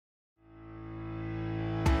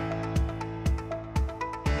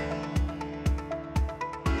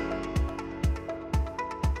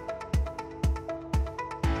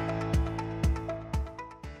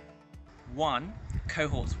One,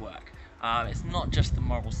 cohorts work. It's not just the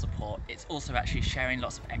moral support, it's also actually sharing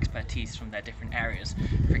lots of expertise from their different areas.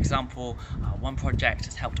 For example, one project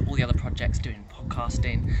has helped all the other projects doing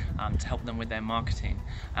podcasting to help them with their marketing.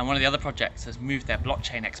 And one of the other projects has moved their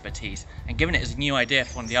blockchain expertise and given it as a new idea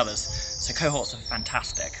for one of the others. So cohorts are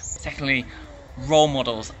fantastic. Secondly, role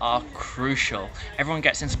models are crucial. Everyone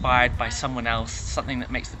gets inspired by someone else, something that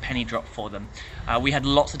makes the penny drop for them. We had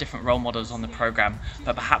lots of different role models on the program,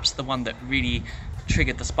 but perhaps the one that really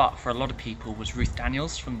triggered the spark for a lot of people was Ruth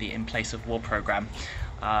Daniels from the In Place of War program.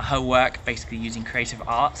 Her work, basically using creative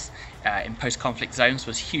arts in post-conflict zones,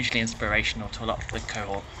 was hugely inspirational to a lot of the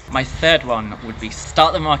cohort. My third one would be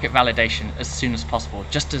start the market validation as soon as possible.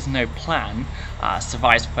 Just as no plan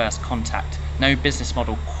survives first contact, no business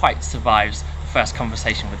model quite survives the first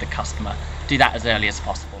conversation with the customer. Do that as early as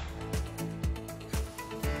possible.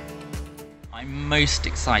 I'm most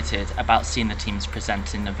excited about seeing the teams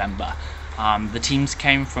present in November. The teams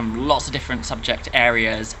came from lots of different subject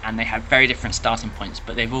areas and they had very different starting points,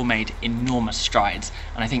 but they've all made enormous strides,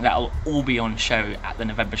 and I think that will all be on show at the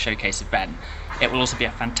November Showcase event. It will also be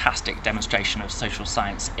a fantastic demonstration of social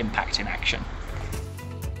science impact in action.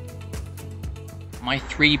 My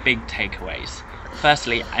three big takeaways.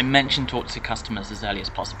 Firstly, I mentioned talk to customers as early as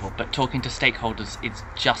possible, but talking to stakeholders is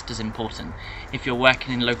just as important. If you're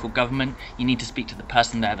working in local government, you need to speak to the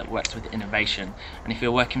person there that works with innovation. And if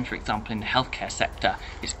you're working, for example, in the healthcare sector,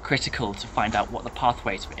 it's critical to find out what the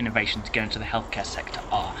pathways for innovation to go into the healthcare sector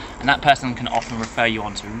are. And that person can often refer you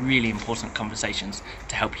on to really important conversations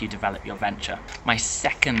to help you develop your venture. My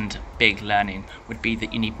second big learning would be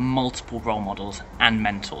that you need multiple role models and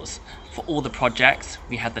mentors. For all the projects,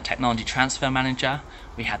 we had the technology transfer manager,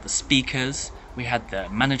 we had the speakers, we had the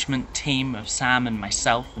management team of Sam and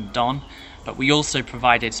myself and Don, but we also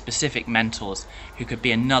provided specific mentors who could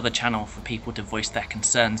be another channel for people to voice their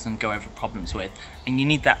concerns and go over problems with. And you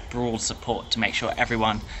need that broad support to make sure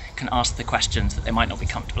everyone can ask the questions that they might not be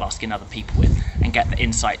comfortable asking other people with and get the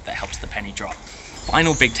insight that helps the penny drop.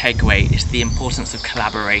 Final big takeaway is the importance of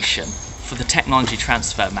collaboration. For the technology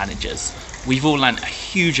transfer managers, we've all learned a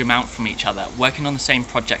huge amount from each other. Working on the same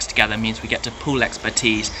projects together means we get to pool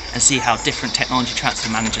expertise and see how different technology transfer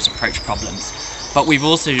managers approach problems. But we've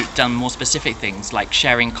also done more specific things like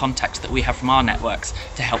sharing contacts that we have from our networks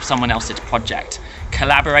to help someone else's project.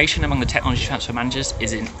 Collaboration among the technology transfer managers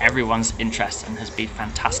is in everyone's interest and has been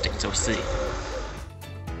fantastic to see.